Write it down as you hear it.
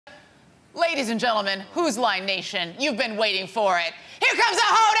Ladies and gentlemen, Whose Line Nation, you've been waiting for it. Here comes a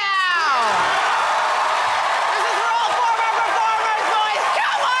hoedown! This is for all former performers, boys.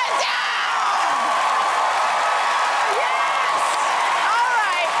 Come on down! Yes! All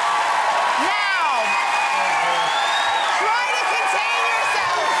right. Now, try to contain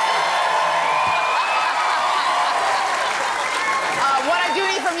yourself. What I do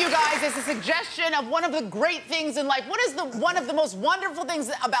need from you guys is a suggestion of one of the great things in life. What is one of the most wonderful things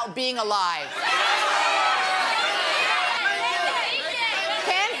about being alive?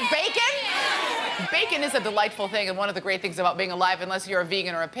 Bacon? Bacon is a delightful thing and one of the great things about being alive, unless you're a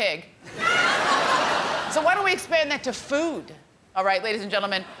vegan or a pig. So why don't we expand that to food? All right, ladies and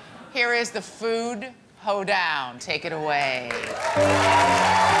gentlemen, here is the food hoedown. Take it away.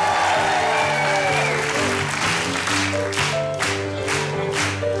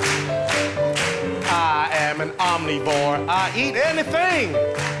 I am an omnivore. I eat anything.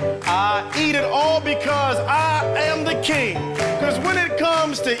 I eat it all because I am the king. Because when it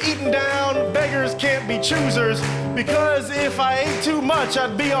comes to eating down, beggars can't be choosers. Because if I ate too much,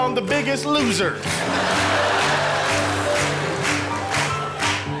 I'd be on The Biggest Losers.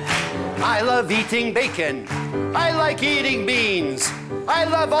 I love eating bacon. I like eating beans. I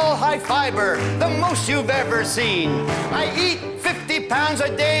love all high fiber, the most you've ever seen. I eat 50 pounds a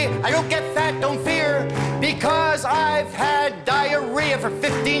day. I don't get fat, don't fear, because I've had diarrhea for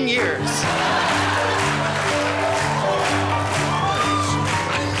 15 years.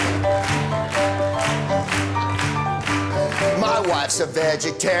 My wife's a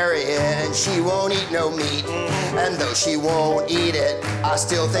vegetarian, she won't eat no meat. And though she won't eat it, I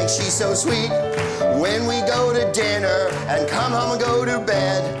still think she's so sweet. When we go to dinner and come home and go to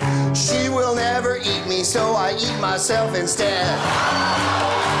bed, she will never eat me, so I eat myself instead.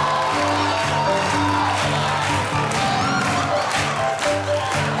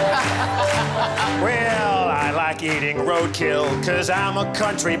 Well, I like eating roadkill, 'cause I'm a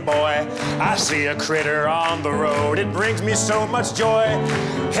country boy. I see a critter on the road, it brings me so much joy.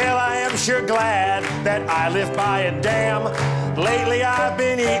 Hell, I am sure glad that I live by a dam. Lately, I've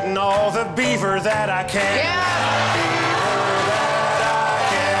been eating all the beaver that I can. Yeah.